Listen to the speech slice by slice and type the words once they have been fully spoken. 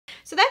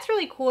So that's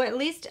really cool. At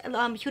least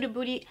Huda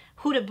Booty,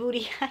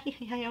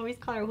 I always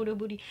call her Huda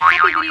Booty.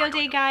 Happy video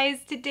day, guys.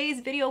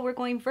 Today's video, we're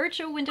going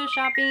virtual window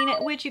shopping,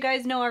 which you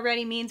guys know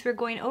already means we're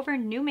going over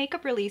new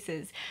makeup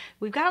releases.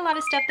 We've got a lot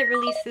of stuff that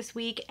released this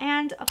week,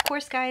 and of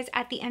course, guys,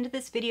 at the end of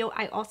this video,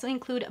 I also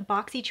include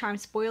Boxycharm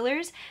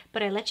spoilers,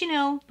 but I let you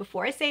know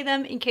before I say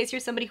them in case you're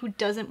somebody who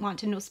doesn't want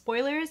to know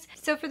spoilers.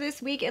 So for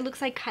this week, it looks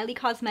like Kylie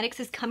Cosmetics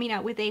is coming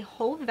out with a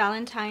whole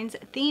Valentine's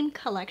theme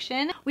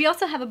collection. We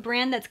also have a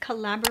brand that's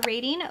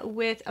collaborating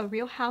with a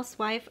Real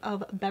Housewife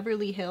of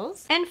Beverly Hills.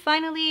 And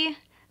finally,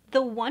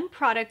 the one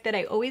product that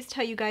I always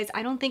tell you guys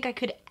I don't think I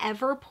could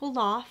ever pull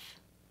off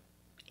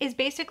is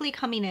basically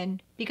coming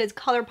in because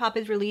Colourpop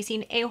is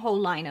releasing a whole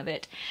line of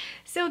it.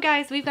 So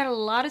guys, we've got a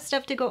lot of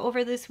stuff to go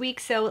over this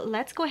week, so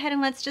let's go ahead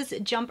and let's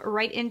just jump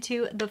right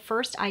into the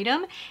first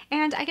item.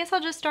 And I guess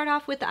I'll just start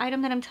off with the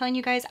item that I'm telling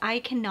you guys I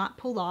cannot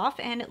pull off,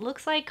 and it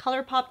looks like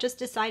Colourpop just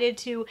decided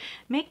to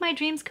make my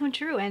dreams come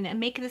true and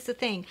make this a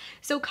thing.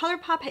 So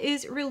Colourpop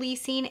is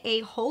releasing a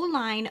whole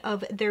line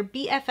of their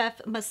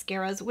BFF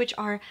mascaras, which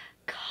are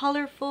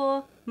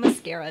colorful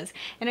mascaras.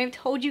 And I've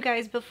told you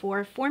guys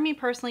before, for me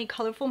personally,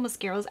 colorful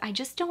mascaras,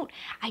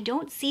 I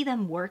don't see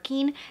them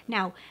working.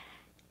 Now,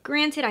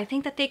 granted, I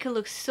think that they could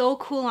look so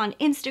cool on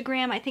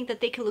Instagram. I think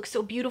that they could look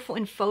so beautiful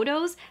in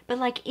photos, but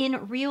like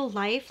in real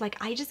life, like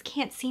I just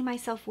can't see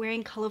myself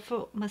wearing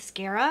colorful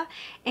mascara.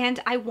 And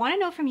I want to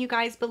know from you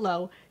guys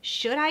below,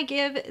 should I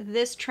give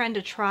this trend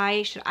a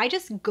try? Should I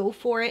just go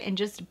for it and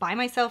just buy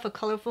myself a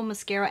colorful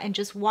mascara and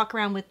just walk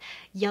around with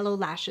yellow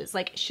lashes?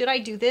 Like, should I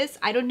do this?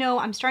 I don't know.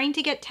 I'm starting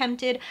to get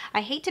tempted.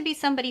 I hate to be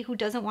somebody who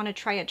doesn't want to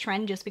try a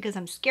trend just because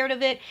I'm scared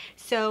of it.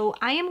 So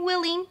I am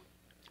willing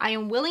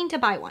to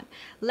buy one.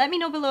 Let me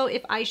know below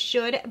if I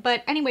should.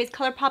 But anyways,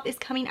 Colourpop is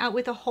coming out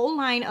with a whole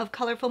line of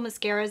colorful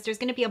mascaras. There's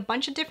going to be a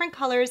bunch of different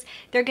colors.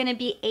 They're going to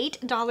be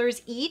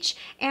 $8 each,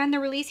 and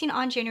they're releasing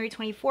on January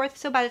 24th.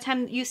 So by the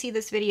time you see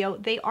this video,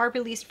 they are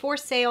released for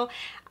sale.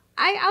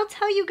 I'll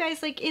tell you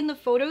guys, like in the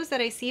photos that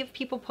I see of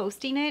people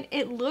posting it,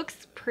 it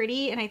looks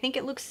pretty and I think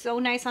it looks so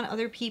nice on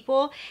other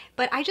people,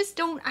 but I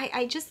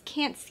just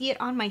can't see it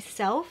on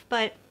myself.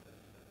 But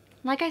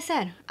like I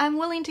said, I'm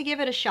willing to give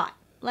it a shot.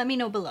 Let me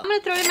know below. I'm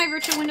gonna throw it in my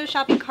virtual window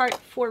shopping cart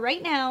for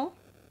right now.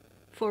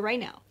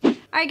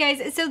 Alright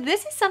guys, so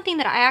this is something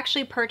that I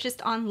actually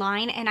purchased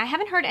online, and I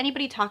haven't heard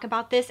anybody talk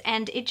about this,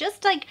 and it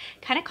just like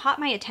kind of caught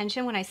my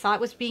attention when I saw it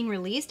was being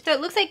released. So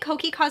it looks like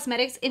Kylie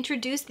Cosmetics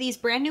introduced these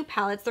brand new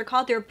palettes. They're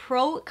called their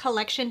Pro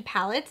Collection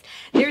palettes.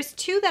 There's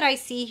two that I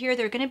see here.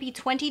 They're going to be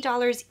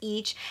 $20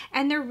 each,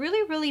 and they're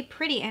really, really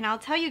pretty. And I'll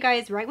tell you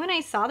guys, right when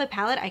I saw the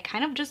palette, I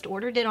kind of just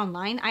ordered it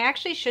online. I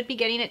actually should be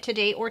getting it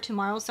today or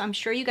tomorrow, so I'm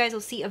sure you guys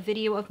will see a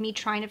video of me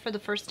trying it for the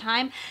first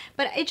time,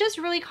 but it just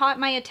really caught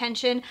my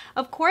attention.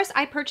 Of course,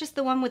 I purchased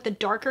the one with the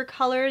darker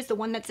colors, the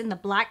one that's in the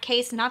black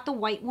case, not the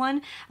white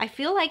one. I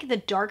feel like the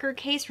darker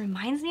case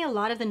reminds me a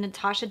lot of the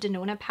Natasha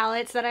Denona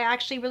palettes that I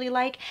actually really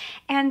like,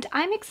 and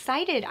I'm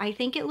excited. I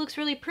think it looks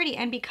really pretty,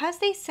 and because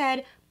they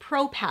said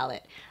Pro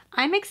palette,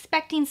 I'm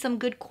expecting some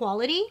good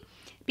quality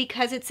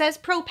because it says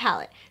Pro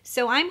palette.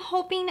 So I'm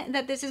hoping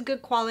that this is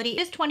good quality.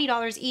 It's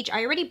 $20 each.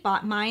 I already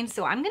bought mine,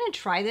 so I'm gonna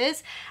try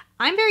this.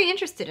 I'm very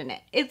interested in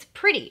it. It's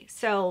pretty,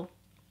 so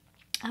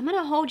I'm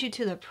gonna hold you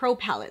to the Pro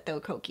palette though,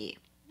 Koki.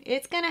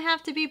 It's gonna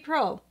have to be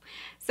Pro.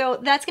 So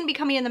that's gonna be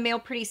coming in the mail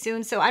pretty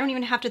soon, so I don't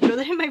even have to throw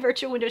that in my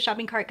virtual window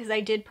shopping cart because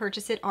I did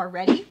purchase it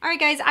already. All right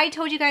guys, I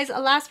told you guys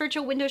last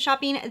virtual window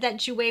shopping that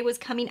Jefree was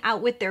coming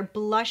out with their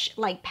blush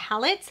like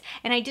palettes,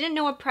 and I didn't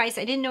know a price.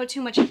 I didn't know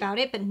too much about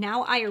it, but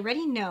now I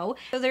already know.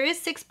 So there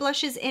is 6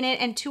 blushes in it,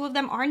 and 2 of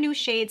them are new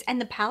shades, and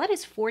the palette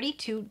is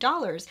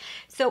 $42.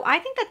 So I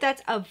think that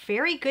that's a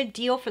very good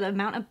deal for the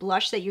amount of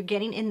blush that you're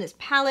getting in this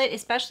palette,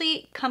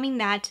 especially coming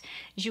that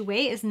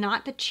Jefree is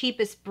not the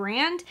cheapest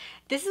brand.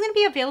 This is going to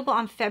be available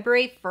on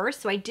February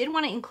 1st, so I did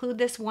want to include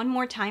this one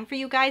more time for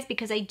you guys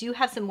because I do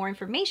have some more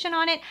information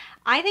on it.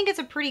 I think it's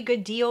a pretty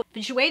good deal.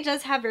 Jefree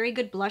does have very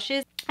good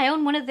blushes. I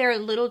own one of their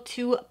little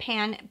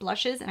 2-pan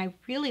blushes and I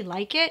really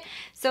like it.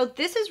 So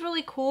this is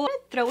really cool. I'm gonna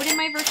throw it in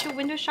my virtual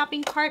window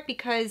shopping cart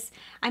because,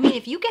 I mean,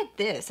 if you get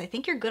this, I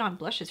think you're good on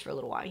blushes for a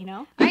little while, you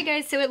know? All right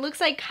guys, so it looks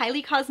like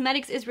Kylie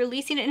Cosmetics is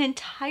releasing an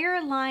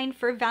entire line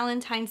for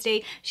Valentine's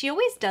Day. She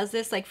always does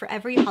this, like for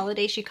every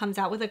holiday she comes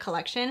out with a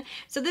collection.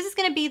 So this is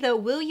gonna be the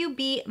Will You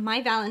Be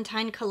My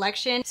Valentine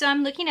collection. So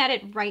I'm looking at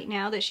it right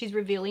now that she's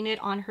revealing it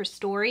on her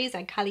stories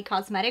at Kylie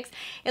Cosmetics.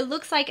 It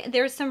looks like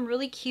there's some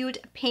really cute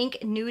pink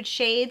nude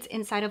shades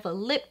inside of a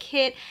lip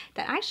kit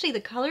that actually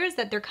the colors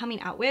that they're coming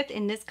out with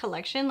in this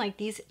collection, like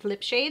these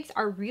lip shades,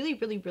 are really,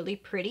 really, really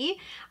pretty.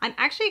 I'm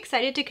actually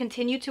excited to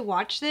continue to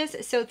watch this.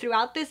 So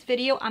throughout this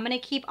video, I'm going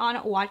to keep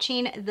on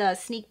watching the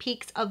sneak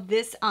peeks of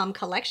this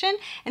collection.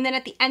 And then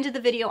at the end of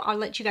the video, I'll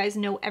let you guys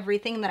know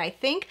everything that I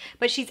think.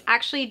 But she's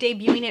actually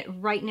debuting it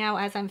right now now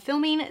as I'm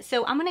filming,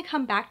 so I'm gonna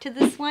come back to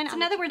this one. So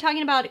now that we're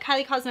talking about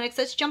Kylie Cosmetics,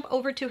 let's jump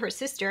over to her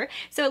sister.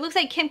 So it looks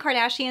like Kim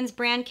Kardashian's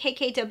brand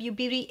KKW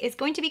Beauty is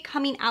going to be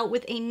coming out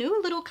with a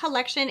new little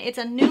collection. It's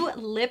a new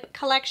lip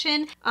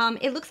collection.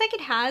 It looks like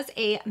it has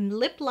a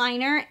lip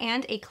liner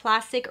and a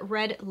classic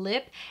red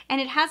lip,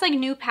 and it has like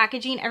new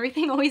packaging.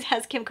 Everything always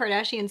has Kim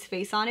Kardashian's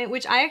face on it,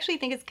 which I actually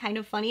think is kind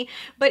of funny,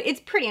 but it's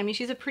pretty. I mean,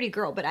 she's a pretty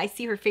girl, but I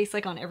see her face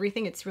like on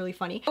everything. It's really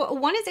funny. So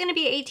one is going to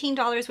be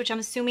 $18, which I'm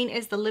assuming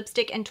is the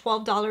lipstick, and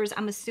 $12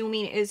 I'm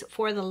assuming is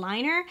for the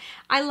liner.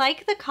 I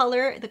like the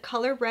color. The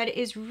color red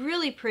is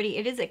really pretty.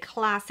 It is a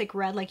classic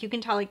red. Like you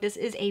can tell, like this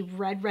is a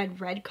red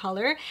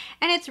color,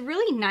 and it's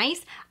really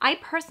nice. I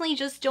personally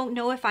just don't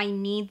know if I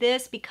need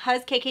this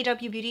because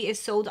KKW Beauty is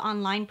sold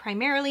online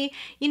primarily.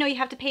 You know, you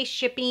have to pay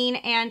shipping,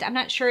 and I'm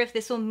not sure if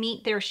this will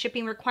meet their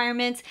shipping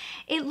requirements.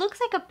 It looks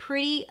like a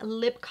pretty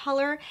lip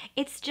color.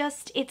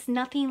 It's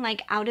nothing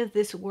like out of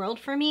this world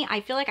for me.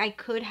 I feel like I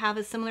could have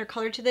a similar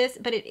color to this,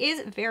 but it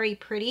is very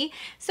pretty.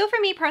 So for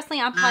me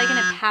personally, I'm probably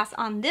gonna pass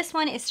on this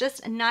one. It's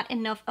just not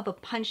enough of a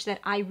punch that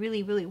I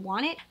really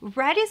want it.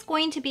 Red is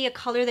going to be a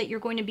color that you're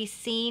going to be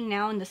seeing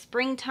now in the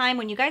springtime.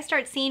 When you guys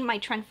start seeing my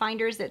trend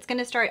finders, that's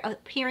gonna start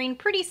appearing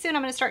pretty soon.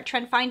 I'm gonna start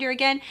trend finder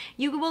again.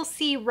 You will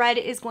see red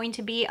is going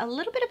to be a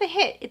little bit of a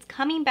hit. It's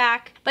coming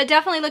back, but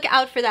definitely look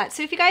out for that.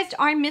 So if you guys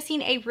are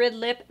missing a red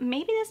lip,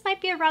 maybe this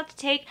might be a route to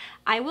take.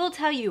 I will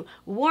tell you,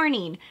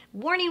 warning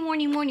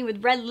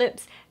with red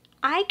lips.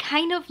 I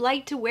kind of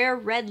like to wear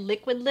red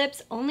liquid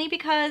lips only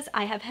because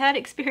I have had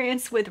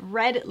experience with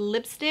red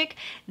lipstick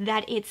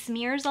that it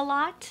smears a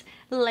lot.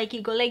 Like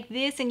you go like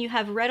this and you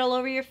have red all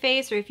over your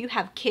face, or if you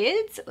have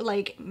kids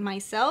like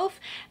myself,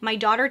 my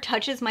daughter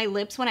touches my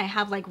lips when I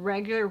have like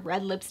regular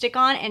red lipstick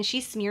on and she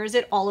smears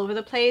it all over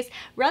the place.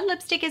 Red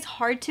lipstick is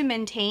hard to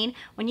maintain.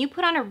 When you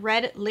put on a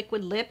red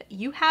liquid lip,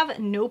 you have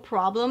no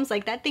problems.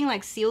 Like that thing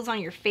like seals on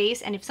your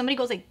face, and if somebody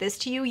goes like this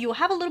to you, you'll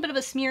have a little bit of a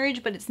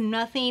smearage, but it's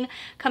nothing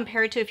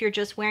compared to if you're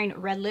just wearing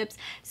red lips.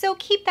 So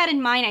keep that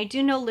in mind. I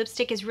do know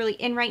lipstick is really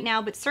in right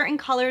now, but certain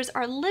colors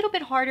are a little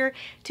bit harder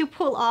to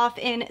pull off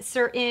in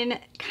certain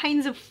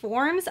kinds of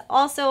forms.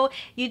 Also,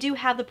 you do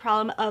have the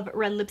problem of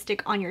red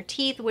lipstick on your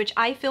teeth, which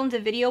I filmed a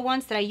video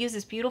once that I used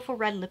this beautiful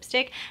red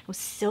lipstick. I was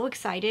so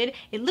excited.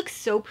 It looks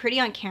so pretty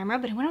on camera,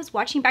 but when I was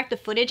watching back the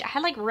footage, I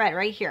had like red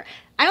right here.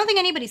 I don't think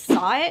anybody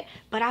saw it,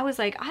 but I was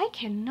like, I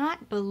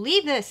cannot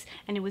believe this.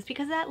 And it was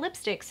because of that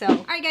lipstick. So,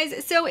 all right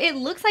guys, so it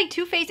looks like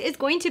Too Faced is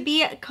going to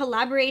be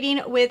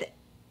collaborating with,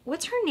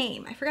 what's her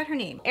name? I forgot her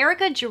name.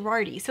 Erika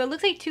Jane. So it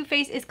looks like Too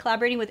Faced is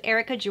collaborating with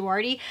Erika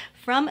Jane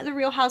from The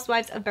Real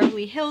Housewives of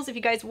Beverly Hills. If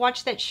you guys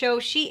watch that show,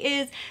 she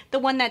is the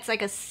one that's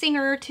like a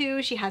singer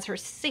too. She has her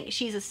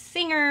she's a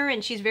singer,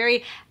 and she's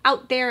very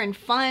out there and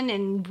fun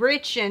and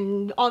rich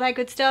and all that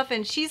good stuff.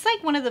 And she's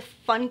like one of the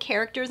fun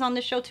characters on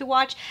the show to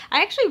watch.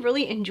 I actually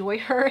really enjoy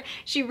her.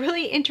 She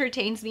really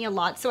entertains me a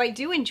lot. So I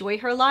do enjoy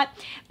her a lot,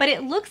 but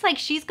it looks like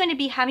she's going to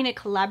be having a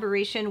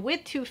collaboration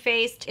with Too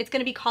Faced. It's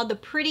going to be called The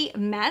Pretty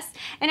Mess.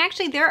 And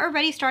actually they're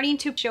already starting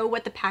to show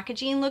what the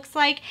packaging looks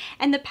like.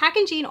 And the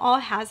packaging all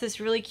has this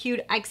really cute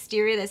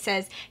exterior that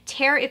says,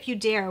 "Tear if you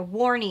dare,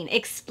 warning,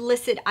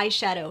 explicit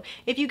eyeshadow."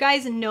 If you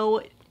guys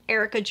know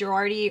Erika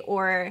Jane,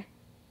 or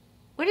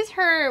what's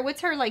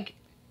her like,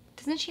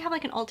 doesn't she have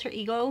like an alter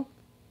ego?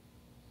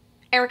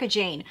 Erika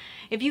Jane.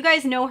 If you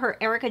guys know her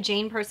Erika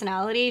Jane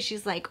personality,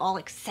 she's like all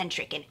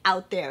eccentric and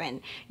out there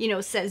and, you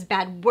know, says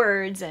bad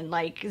words and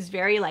like is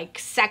very like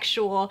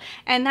sexual.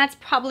 And that's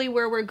probably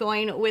where we're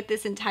going with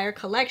this entire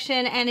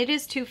collection. And it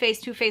is Too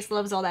Faced. Too Faced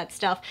loves all that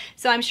stuff.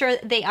 So I'm sure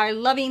they are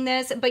loving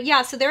this. But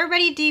yeah, so they're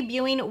already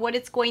debuting what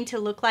it's going to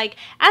look like.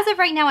 As of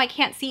right now, I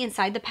can't see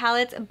inside the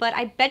palettes, but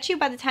I bet you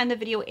by the time the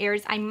video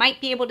airs, I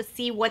might be able to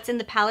see what's in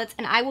the palettes,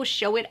 and I will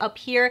show it up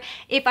here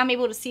if I'm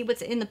able to see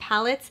what's in the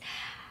palettes.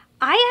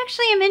 I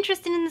actually am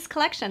interested in this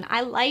collection.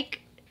 I like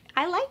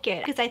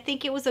it because I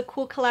think it was a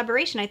cool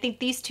collaboration. I think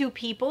these two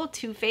people,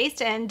 Too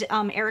Faced and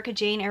Erika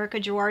Jane,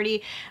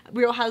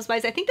 Real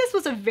Housewives, I think this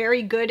was a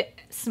very good,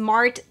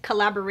 smart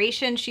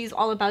collaboration. She's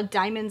all about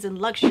diamonds and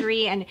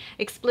luxury and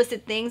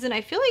explicit things, and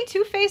I feel like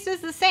Too Faced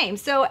is the same.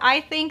 So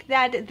I think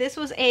that this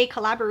was a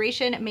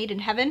collaboration made in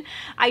heaven.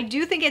 I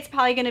do think it's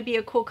probably going to be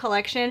a cool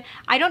collection.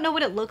 I don't know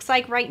what it looks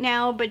like right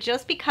now, but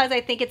just because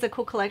I think it's a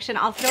cool collection,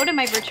 I'll throw it in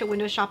my virtual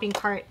window shopping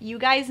cart. You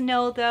guys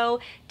know though,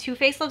 Too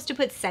Faced loves to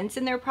put scents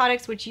in their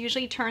products, which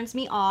usually turns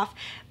me off,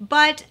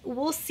 but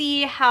we'll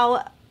see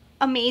how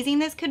amazing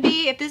this could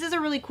be. If this is a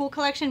really cool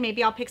collection,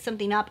 maybe I'll pick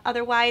something up.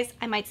 Otherwise,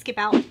 I might skip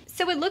out.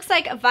 So it looks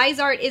like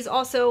Vizart is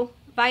also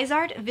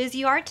Vizart,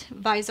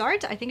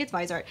 I think it's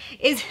Vizart,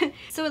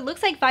 so it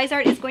looks like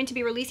Vizart is going to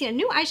be releasing a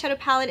new eyeshadow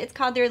palette. It's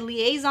called their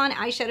Liaison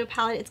eyeshadow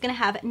palette. It's going to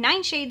have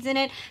 9 shades in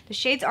it. The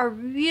shades are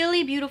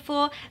really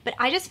beautiful, but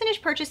I just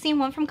finished purchasing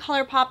one from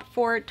Colourpop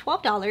for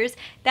 $12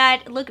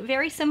 that look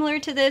very similar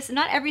to this.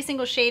 Not every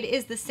single shade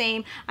is the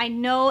same. I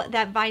know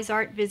that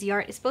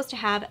Vizart is supposed to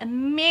have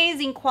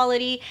amazing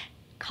quality.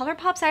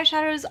 Colourpop's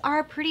eyeshadows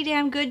are pretty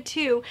damn good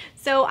too.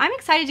 So I'm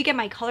excited to get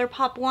my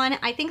Colourpop one.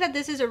 I think that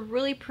this is a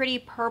really pretty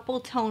purple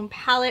tone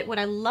palette. What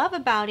I love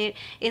about it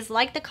is,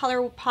 like the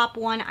Colourpop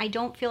one, I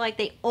don't feel like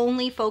they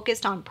only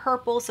focused on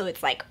purple, so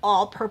it's like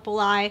all purple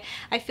eye.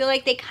 I feel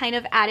like they kind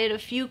of added a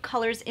few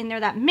colors in there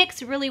that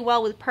mix really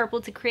well with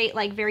purple to create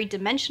like very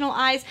dimensional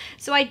eyes.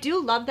 So I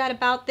do love that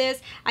about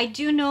this. I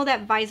do know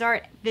that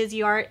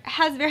Viseart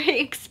has very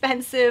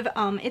expensive,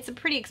 it's a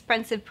pretty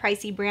expensive,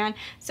 pricey brand.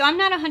 So I'm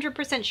not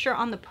 100% sure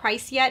on the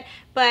price yet,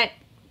 but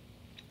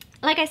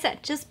like I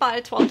said, just bought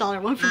a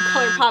 $12 one from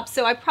Colourpop,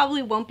 so I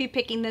probably won't be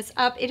picking this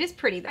up. It is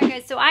pretty though.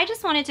 Okay, so I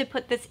just wanted to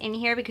put this in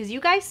here because you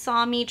guys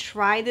saw me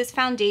try this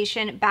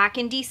foundation back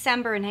in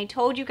December, and I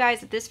told you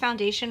guys that this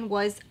foundation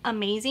was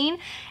amazing,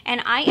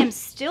 and I am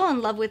still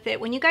in love with it.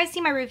 When you guys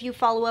see my review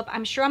follow-up,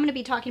 I'm sure I'm going to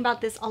be talking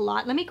about this a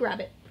lot. Let me grab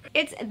it.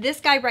 It's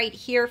this guy right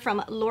here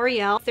from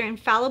L'Oreal. Their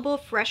Infallible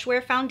Fresh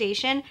Wear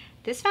Foundation.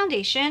 This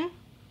foundation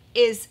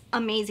is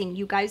amazing.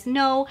 You guys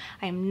know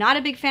I am not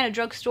a big fan of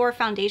drugstore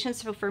foundations,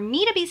 so for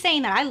me to be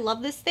saying that I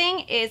love this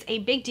thing is a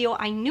big deal.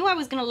 I knew I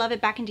was gonna love it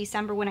back in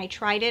December when I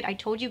tried it. I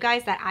told you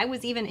guys that I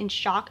was even in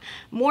shock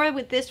more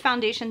with this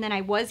foundation than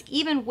I was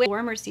even with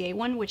the Mercier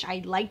one, which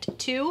I liked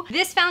too.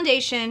 This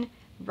foundation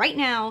right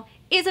now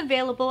is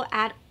available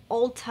at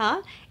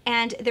Ulta,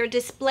 and their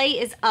display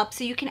is up,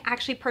 so you can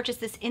actually purchase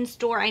this in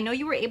store. I know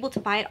you were able to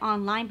buy it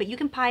online, but you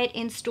can buy it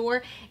in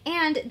store.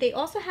 And they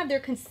also have their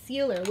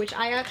concealer, which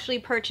I actually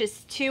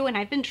purchased too, and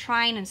I've been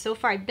trying, and so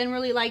far I've been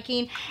really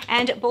liking,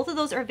 and both of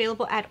those are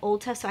available at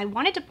Ulta. So I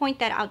wanted to point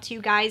that out to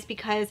you guys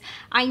because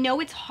I know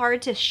it's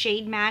hard to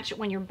shade match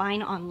when you're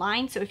buying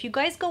online. So if you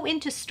guys go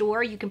into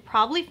store, you can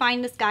probably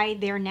find this guy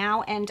there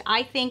now, and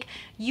I think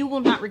you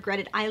will not regret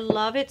it. I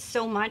love it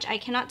so much. I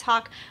cannot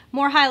talk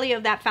more highly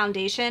of that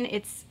foundation.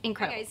 It's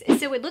incredible. Okay, guys,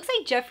 so it looks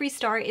like Jefree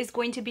Star is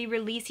going to be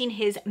releasing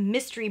his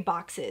mystery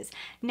boxes.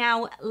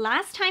 Now,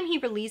 last time he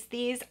released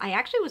these, I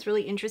actually was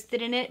really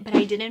interested in it, but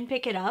I didn't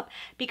pick it up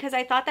because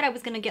I thought that I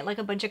was going to get like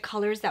a bunch of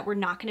colors that were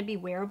not going to be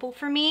wearable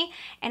for me,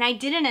 and I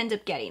didn't end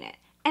up getting it.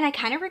 And I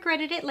kind of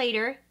regretted it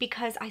later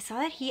because I saw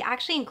that he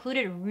actually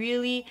included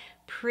really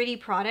pretty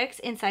products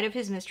inside of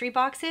his mystery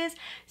boxes.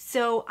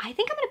 So I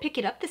think I'm gonna pick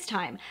it up this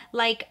time.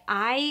 Like,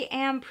 I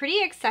am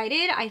pretty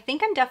excited. I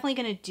think I'm definitely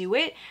gonna do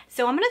it.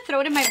 So I'm gonna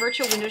throw it in my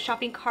virtual window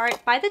shopping cart.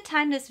 By the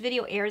time this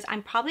video airs,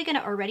 I'm probably gonna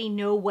already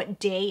know what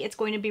day it's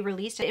going to be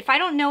released. If I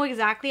don't know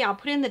exactly, I'll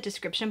put it in the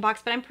description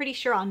box, but I'm pretty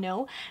sure I'll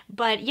know.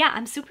 But yeah,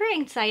 I'm super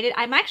excited.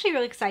 I'm actually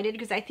really excited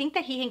because I think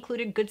that he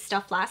included good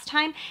stuff last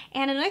time.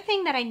 And another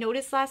thing that I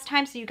noticed last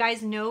time, so you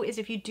guys know, is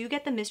if you do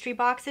get the mystery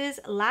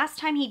boxes, last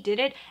time he did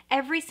it,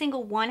 every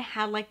single one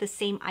had like the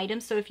same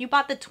items. So if you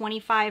bought the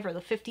 $25 or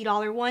the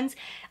 $50 ones,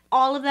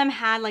 all of them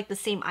had like the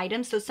same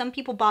items. So some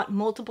people bought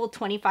multiple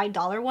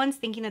 $25 ones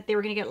thinking that they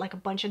were gonna get like a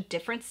bunch of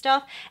different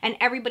stuff, and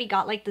everybody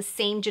got like the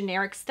same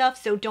generic stuff.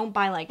 So don't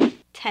buy like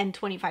 10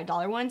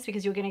 $25 ones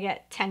because you're gonna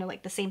get 10 of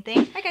like the same thing.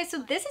 Alright guys, so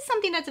this is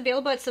something that's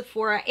available at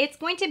Sephora. It's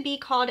going to be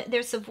called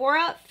their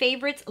Sephora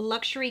Favorites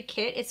Luxury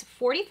Kit. It's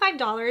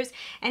 $45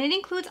 and it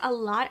includes a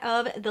lot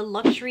of the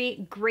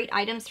luxury great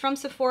items from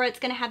Sephora. It's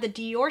gonna have the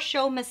Dior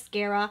Show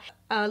mascara,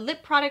 a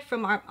lip product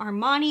from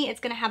Armani.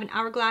 It's gonna have an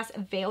Hourglass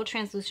Veil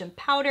translucent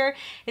powder.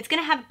 It's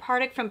gonna have a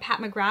product from Pat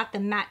McGrath, the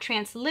matte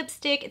trans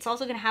lipstick. It's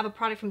also gonna have a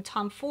product from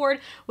Tom Ford,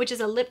 which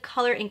is a lip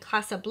color in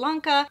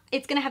Casablanca.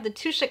 It's gonna have the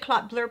Touche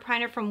Éclat blur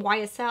primer from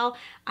YSL.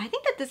 I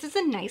think that this is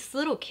a nice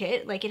little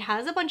kit. Like, it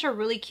has a bunch of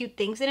really cute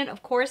things in it.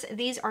 Of course,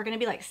 these are gonna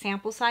be like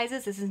sample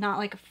sizes. This is not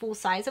like a full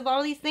size of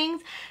all these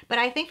things, but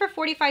I think for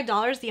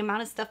 $45, the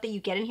amount of stuff that you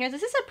get in here,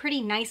 this is a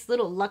pretty nice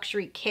little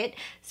luxury kit.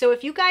 So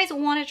if you guys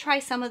wanna try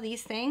some of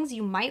these things,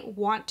 you might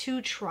want to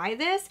try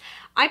this.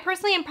 I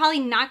personally am probably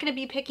not going to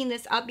be picking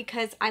this up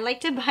because I like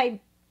to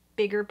buy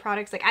bigger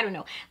products. Like, I don't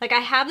know, like I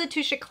have the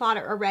Touche Éclat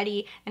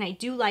already and I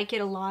do like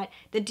it a lot.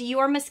 The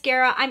Dior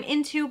mascara I'm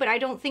into, but I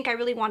don't think I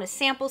really want a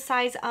sample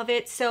size of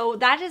it. So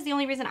that is the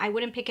only reason I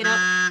wouldn't pick it up.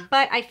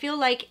 But I feel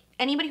like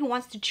anybody who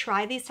wants to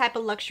try these type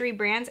of luxury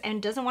brands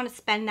and doesn't want to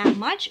spend that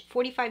much,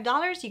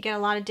 $45, you get a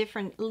lot of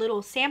different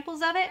little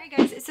samples of it. Alright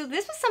guys, so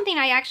this was something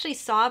I actually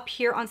saw up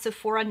here on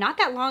Sephora not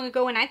that long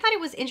ago, and I thought it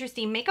was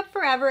interesting. Makeup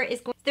Forever is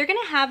going, they're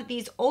gonna have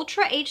these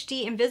Ultra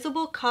HD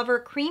Invisible Cover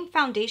Cream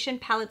Foundation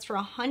Palettes for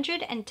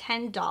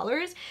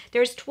 $110.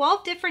 There's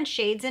 12 different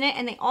shades in it,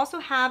 and they also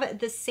have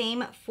the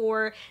same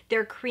for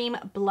their cream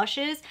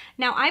blushes.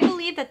 Now, I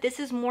believe that this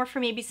is more for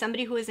maybe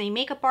somebody who is a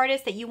makeup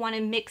artist that you want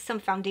to mix some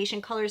foundation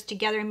colors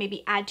together and maybe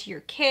add to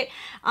your kit.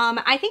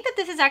 I think that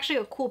this is actually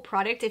a cool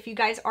product if you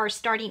guys are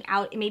starting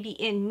out maybe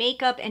in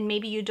makeup and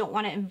maybe you don't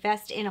want to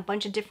invest in a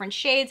bunch of different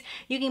shades.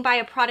 You can buy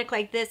a product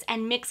like this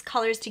and mix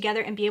colors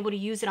together and be able to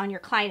use it on your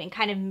client and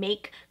kind of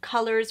make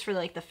colors for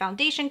like the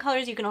foundation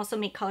colors. You can also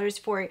make colors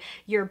for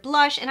your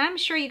blush, and I'm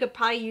sure you could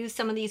probably use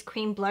some of these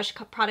cream blush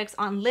products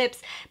on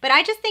lips, but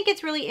I just think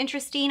it's really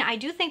interesting. I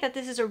do think that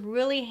this is a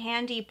really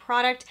handy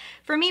product.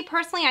 For me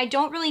personally, I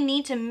don't really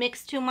need to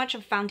mix too much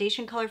of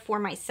foundation color for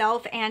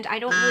myself, and I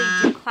don't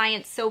really do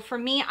clients. So for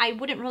me, I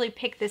wouldn't really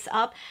pick this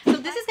up. So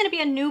this is going to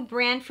be a new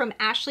brand from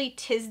Ashley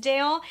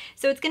Tisdale.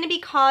 So it's going to be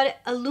called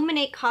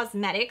Illuminate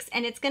Cosmetics,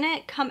 and it's going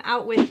to come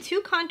out with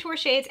 2 contour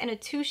shades and a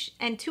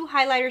two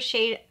highlighter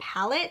shade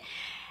palette.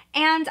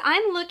 And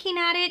I'm looking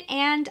at it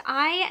and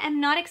I am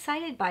not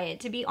excited by it,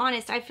 to be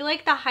honest. I feel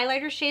like the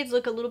highlighter shades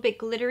look a little bit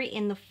glittery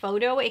in the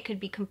photo. It could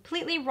be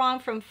completely wrong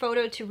from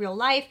photo to real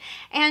life,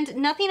 and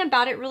nothing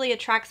about it really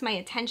attracts my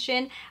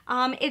attention.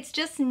 It's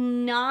just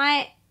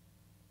not,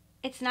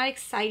 it's not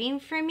exciting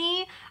for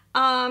me.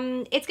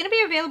 It's going to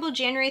be available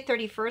January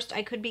 31st.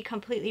 I could be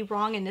completely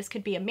wrong and this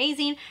could be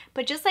amazing,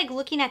 but just like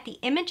looking at the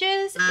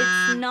images,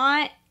 it's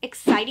not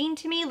exciting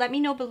to me. Let me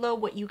know below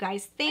what you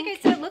guys think.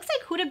 Okay, so it looks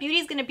like Huda Beauty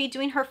is going to be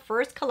doing her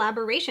first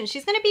collaboration.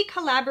 She's going to be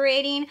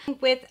collaborating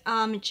with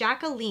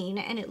Jacqueline,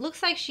 and it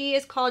looks like she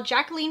is called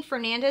Jacqueline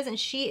Fernandez, and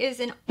she is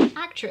an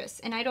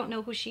actress, and I don't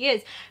know who she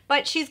is,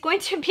 but she's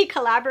going to be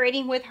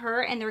collaborating with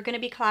her, and they're going to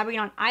be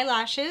collaborating on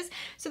eyelashes.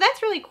 So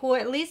that's really cool.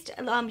 At least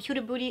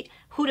Huda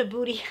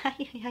Beauty,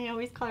 I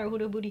always call her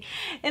Huda Beauty.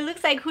 It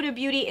looks like Huda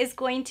Beauty is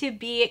going to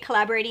be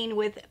collaborating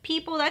with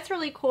people. That's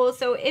really cool.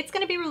 So it's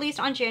going to be released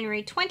on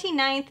January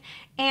 29th,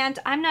 and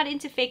I'm not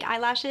into fake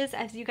eyelashes.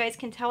 As you guys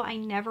can tell, I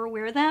never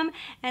wear them,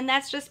 and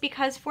that's just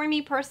because for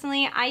me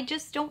personally, I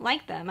just don't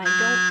like them.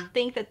 I don't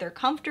think that they're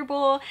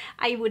comfortable.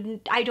 I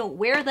don't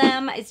wear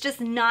them. It's just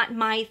not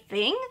my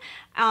thing.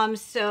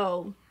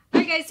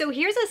 Alright guys, so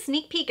here's a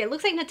sneak peek. It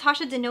looks like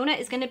Natasha Denona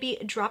is going to be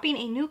dropping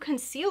a new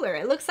concealer.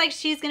 It looks like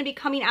she's going to be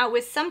coming out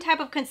with some type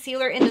of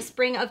concealer in the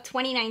spring of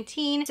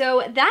 2019.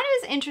 So that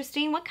is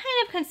interesting. What kind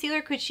of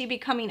concealer could she be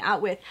coming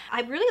out with?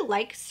 I really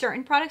like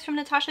certain products from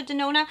Natasha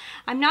Denona.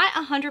 I'm not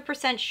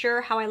 100%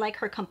 sure how I like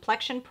her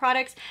complexion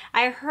products.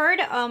 I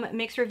heard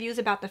mixed reviews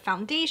about the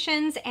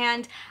foundations,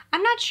 and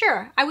I'm not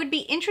sure. I would be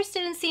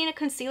interested in seeing a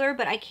concealer,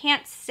 but I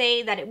can't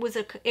say that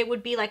it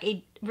would be like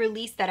a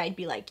release that I'd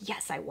be like,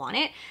 yes, I want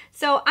it.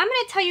 So I'm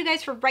gonna tell you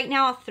guys for right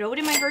now, I'll throw it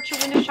in my virtual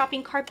window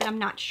shopping cart, but I'm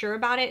not sure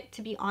about it,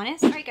 to be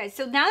honest. All right guys,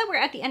 so now that we're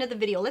at the end of the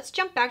video, let's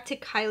jump back to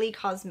Kylie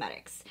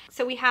Cosmetics.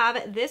 So we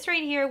have this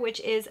right here, which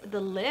is the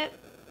lip,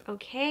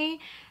 okay?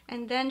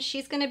 And then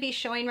she's gonna be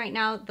showing right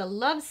now the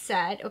Love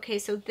set. Okay,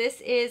 so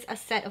this is a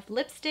set of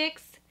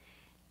lipsticks,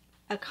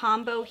 a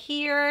combo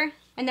here,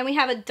 and then we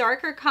have a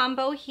darker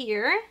combo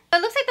here.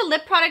 It looks like the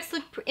lip products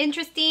look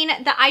interesting.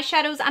 The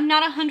eyeshadows, I'm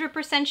not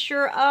 100%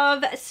 sure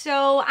of,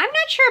 so I'm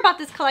not sure about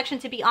this collection,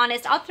 to be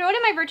honest. I'll throw it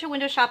in my virtual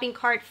window shopping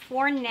cart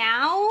for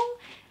now,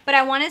 but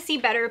I want to see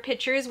better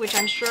pictures, which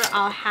I'm sure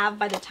I'll have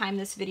by the time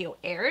this video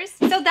airs.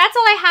 So that's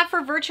all I have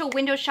for virtual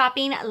window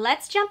shopping.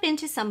 Let's jump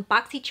into some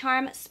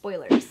Boxycharm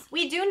spoilers.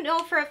 We do know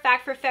for a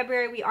fact for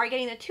February we are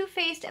getting the Too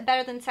Faced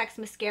Better Than Sex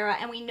mascara,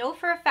 and we know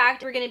for a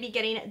fact we're going to be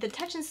getting the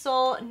Touch in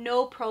Sol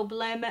No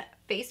Problem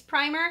face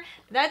primer.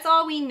 That's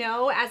all we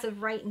know as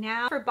of right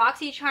now. For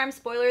Boxycharm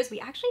spoilers, we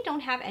actually don't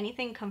have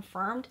anything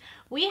confirmed.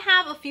 We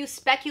have a few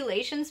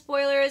speculation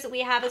spoilers. We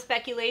have a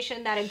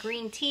speculation that a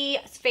green tea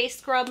face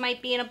scrub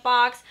might be in a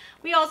box.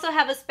 We also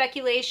have a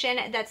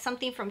speculation that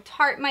something from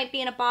Tarte might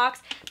be in a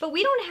box, but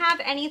we don't have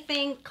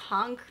anything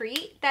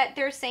concrete that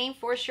they're saying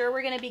for sure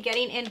we're going to be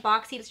getting in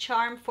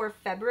Boxycharm for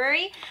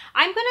February.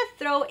 I'm going to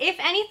throw, if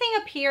anything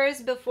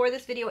appears before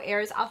this video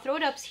airs, I'll throw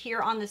it up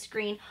here on the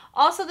screen.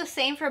 Also the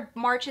same for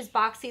March's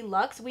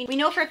Boxyluxe. We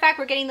know for a fact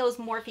we're getting those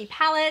Morphe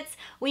palettes.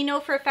 We know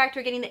for a fact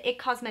we're getting the IT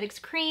Cosmetics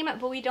cream,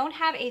 but we don't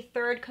have a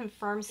third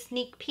confirmed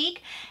sneak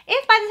peek.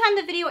 If by the time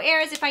the video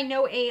airs, if I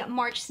know a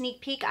March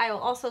sneak peek, I'll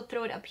also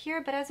throw it up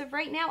here, but as of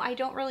right now, I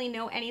don't really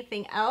know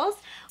anything else.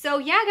 So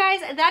yeah,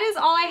 guys, that is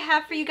all I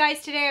have for you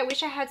guys today. I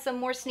wish I had some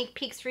more sneak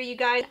peeks for you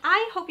guys.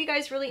 I hope you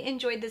guys really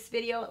enjoyed this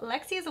video.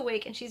 Lexi is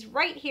awake and she's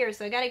right here,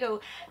 so I gotta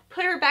go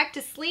put her back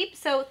to sleep.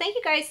 So thank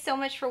you guys so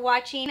much for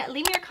watching.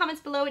 Leave me your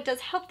comments below. It does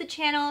help the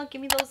channel.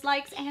 Give me those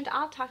likes, and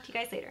I'll talk to you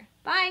guys later.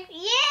 Bye.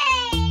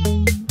 Yay!